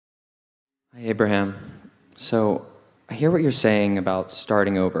Hi, Abraham. So I hear what you're saying about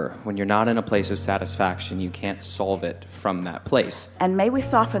starting over. When you're not in a place of satisfaction, you can't solve it from that place. And may we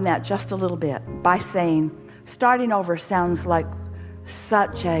soften that just a little bit by saying starting over sounds like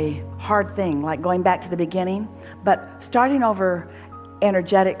such a hard thing, like going back to the beginning. But starting over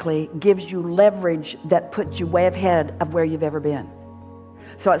energetically gives you leverage that puts you way ahead of where you've ever been.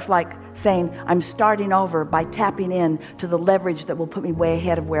 So it's like saying, I'm starting over by tapping in to the leverage that will put me way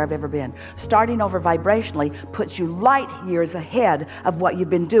ahead of where I've ever been. Starting over vibrationally puts you light years ahead of what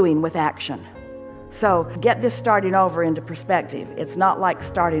you've been doing with action. So get this starting over into perspective. It's not like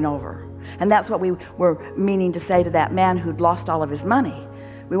starting over. And that's what we were meaning to say to that man who'd lost all of his money.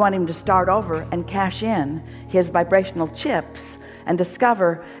 We want him to start over and cash in his vibrational chips and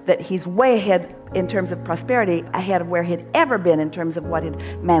discover that he's way ahead in terms of prosperity, ahead of where he'd ever been in terms of what he'd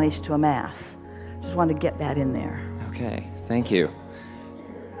managed to amass. Just wanted to get that in there. Okay, thank you.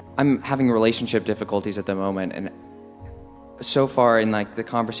 I'm having relationship difficulties at the moment, and so far in the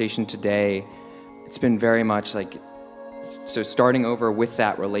conversation today, it's been very much so starting over with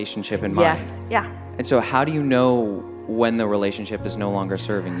that relationship in mind. Yeah. And so how do you know when the relationship is no longer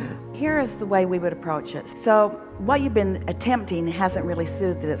serving you? Here is the way we would approach it. So what you've been attempting hasn't really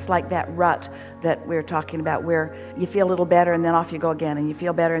soothed it. It's like that rut that we were talking about, where you feel a little better and then off you go again, and you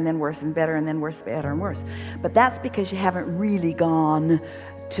feel better and then worse and better and then worse, better and worse. But that's because you haven't really gone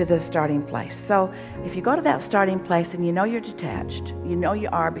to the starting place. So if you go to that starting place and you know you're detached, you know you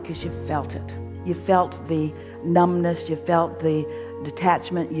are because you've felt it. You felt the numbness, you felt the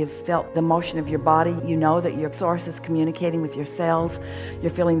detachment, you've felt the motion of your body. You know that your source is communicating with your cells.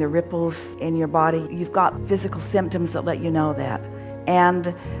 You're feeling the ripples in your body. You've got physical symptoms that let you know that.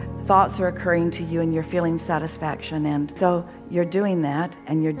 And thoughts are occurring to you and you're feeling satisfaction. And so you're doing that,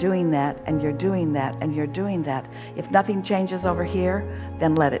 and you're doing that, and you're doing that, and you're doing that. If nothing changes over here,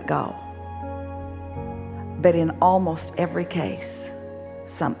 then let it go. But in almost every case,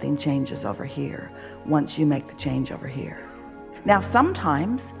 something changes over here once you make the change over here. Now,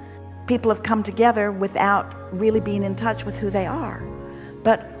 sometimes people have come together without really being in touch with who they are.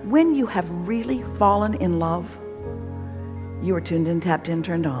 But when you have really fallen in love, you are tuned in, tapped in,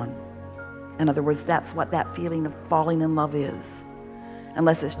 turned on. In other words, that's what that feeling of falling in love is.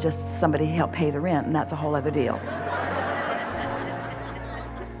 Unless it's just somebody help pay the rent, and that's a whole other deal.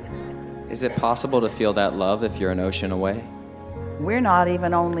 Is it possible to feel that love if you're an ocean away? We're not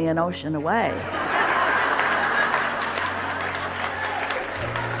even only an ocean away.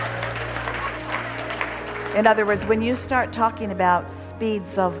 In other words, when you start talking about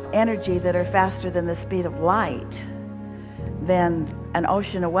speeds of energy that are faster than the speed of light, then an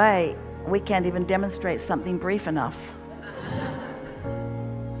ocean away, we can't even demonstrate something brief enough.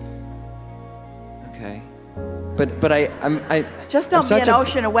 Okay. But I just don't be an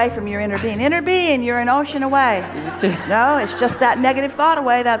ocean away from your inner being. Inner being, you're an ocean away. No, it's just that negative thought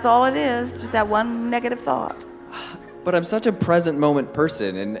away. That's all it is. Just that one negative thought. But I'm such a present moment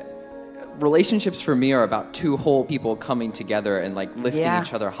person, and relationships for me are about two whole people coming together and lifting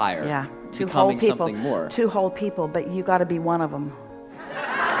each other higher. Yeah. Two becoming whole people, something more. Two whole people, but you got to be one of them.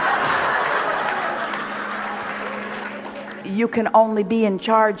 You can only be in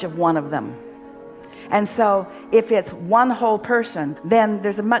charge of one of them. And so if it's one whole person, then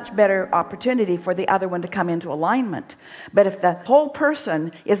there's a much better opportunity for the other one to come into alignment. But if the whole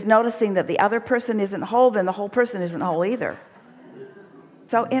person is noticing that the other person isn't whole, then the whole person isn't whole either.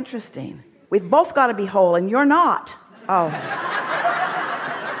 So interesting. We've both got to be whole, and you're not. Oh.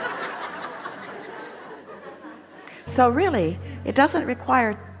 So really, it doesn't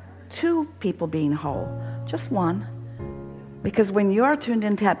require two people being whole, just one. Because when you are tuned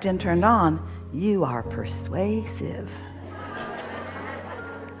in, tapped in, turned on, you are persuasive.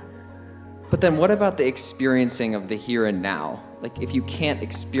 But then what about the experiencing of the here and now? If you can't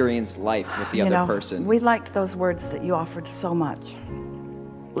experience life with the other person. We liked those words that you offered so much.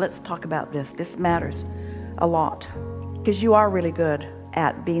 Let's talk about this. This matters a lot. Because you are really good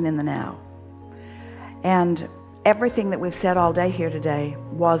at being in the now. And everything that we've said all day here today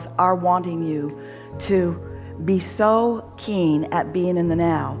was our wanting you to be so keen at being in the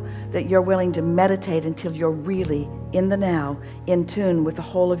now that you're willing to meditate until you're really in the now, in tune with the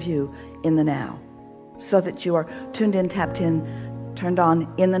whole of you in the now. So that you are tuned in, tapped in, turned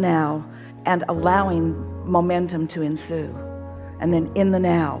on in the now, and allowing momentum to ensue. And then in the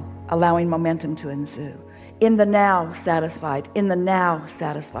now, allowing momentum to ensue. In the now, satisfied. In the now,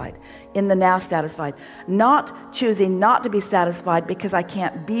 satisfied. In the now, satisfied. Not choosing not to be satisfied because I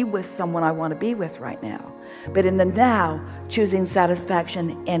can't be with someone I want to be with right now. But in the now, choosing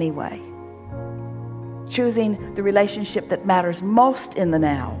satisfaction anyway. Choosing the relationship that matters most in the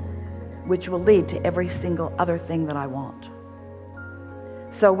now which will lead to every single other thing that I want.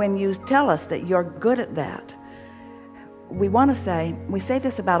 So when you tell us that you're good at that, we say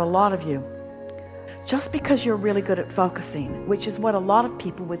this about a lot of you, just because you're really good at focusing, which is what a lot of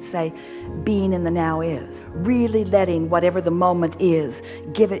people would say being in the now is, really letting whatever the moment is,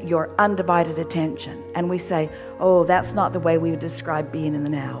 give it your undivided attention. And we say, oh, that's not the way we would describe being in the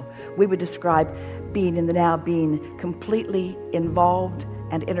now. We would describe being in the now being completely involved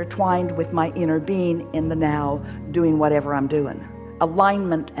and intertwined with my inner being in the now, doing whatever I'm doing.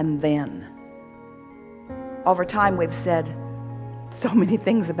 Alignment and then. Over time, we've said so many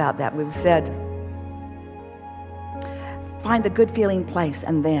things about that. We've said, find a good feeling place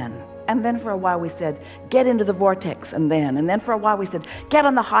and then. And then for a while we said, get into the vortex and then. And then for a while we said, get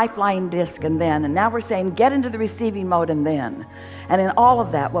on the high-flying disc and then. And now we're saying, get into the receiving mode and then. And in all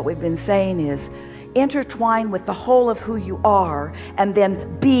of that, what we've been saying is, intertwine with the whole of who you are and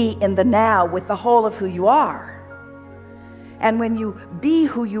then be in the now with the whole of who you are. And when you be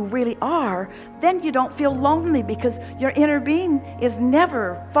who you really are, then you don't feel lonely, because your inner being is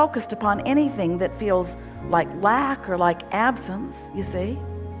never focused upon anything that feels like lack or like absence, you see.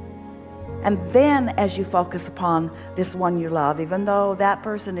 And then as you focus upon this one you love, even though that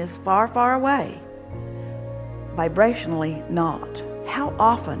person is far, far away, vibrationally not. How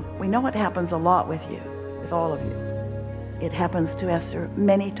often, we know it happens a lot with you, with all of you. It happens to Esther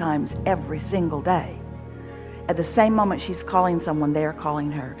many times every single day. At the same moment she's calling someone, they're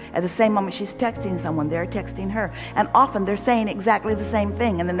calling her. At the same moment she's texting someone, they're texting her. And often they're saying exactly the same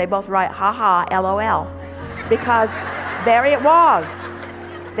thing, and then they both write, ha ha, LOL. Because there it was.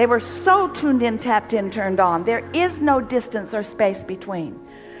 They were so tuned in, tapped in, turned on. There is no distance or space between.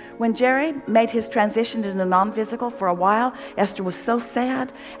 When Jerry made his transition into non-physical, for a while, Esther was so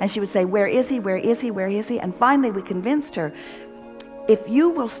sad, and she would say, where is he, where is he, where is he? And finally we convinced her, if you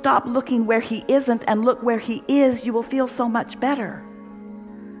will stop looking where he isn't and look where he is, you will feel so much better.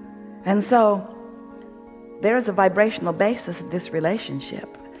 And so there is a vibrational basis of this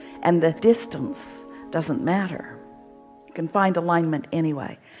relationship, and the distance doesn't matter. You can find alignment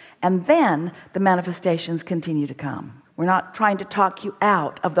anyway. And then the manifestations continue to come. We're not trying to talk you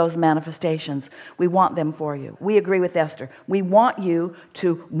out of those manifestations. We want them for you. We agree with Esther. We want you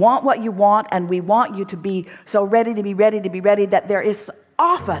to want what you want, and we want you to be so ready to be ready to be ready that there is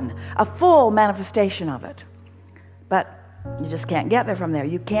often a full manifestation of it. But you just can't get there from there.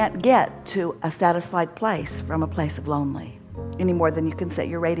 You can't get to a satisfied place from a place of lonely, any more than you can set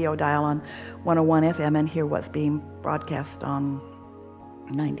your radio dial on 101 FM and hear what's being broadcast on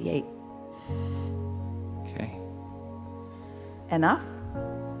 98. Okay. Enough?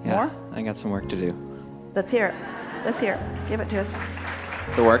 Yeah, More? I got some work to do. Let's hear it. Let's hear it. Give it to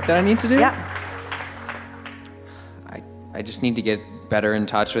us. The work that I need to do? Yeah. I just need to get better in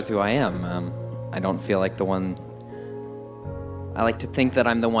touch with who I am. I don't feel like the one... I like to think that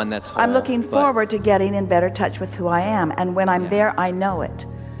I'm the one that's whole. I'm looking forward to getting in better touch with who I am. And when I'm there, I know it.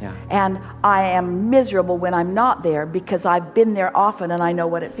 Yeah. And I am miserable when I'm not there, because I've been there often and I know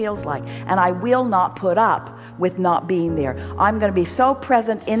what it feels like. And I will not put up with not being there. I'm going to be so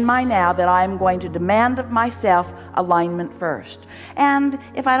present in my now that I'm going to demand of myself alignment first. And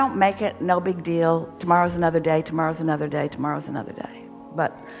if I don't make it, no big deal. Tomorrow's another day, tomorrow's another day, tomorrow's another day.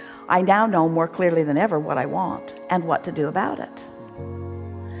 But I now know more clearly than ever what I want and what to do about it.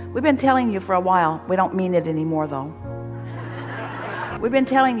 We've been telling you for a while, we don't mean it anymore though. We've been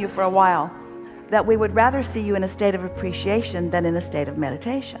telling you for a while that we would rather see you in a state of appreciation than in a state of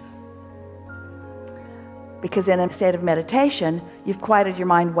meditation. Because in a state of meditation, you've quieted your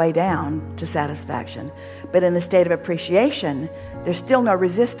mind way down to satisfaction. But in a state of appreciation, there's still no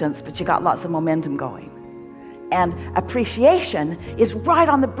resistance, but you got lots of momentum going. And appreciation is right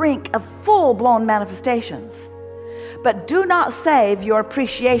on the brink of full-blown manifestations. But do not save your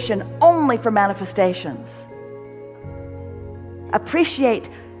appreciation only for manifestations. Appreciate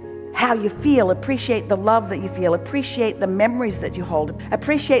how you feel, appreciate the love that you feel, appreciate the memories that you hold,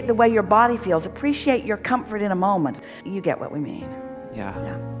 appreciate the way your body feels, appreciate your comfort in a moment. You get what we mean.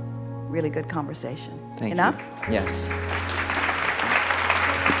 Yeah. Really good conversation. Thank Enough? you. Yes.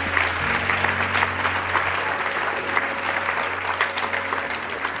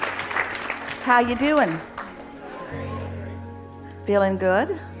 How you doing? Feeling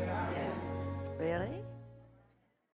good?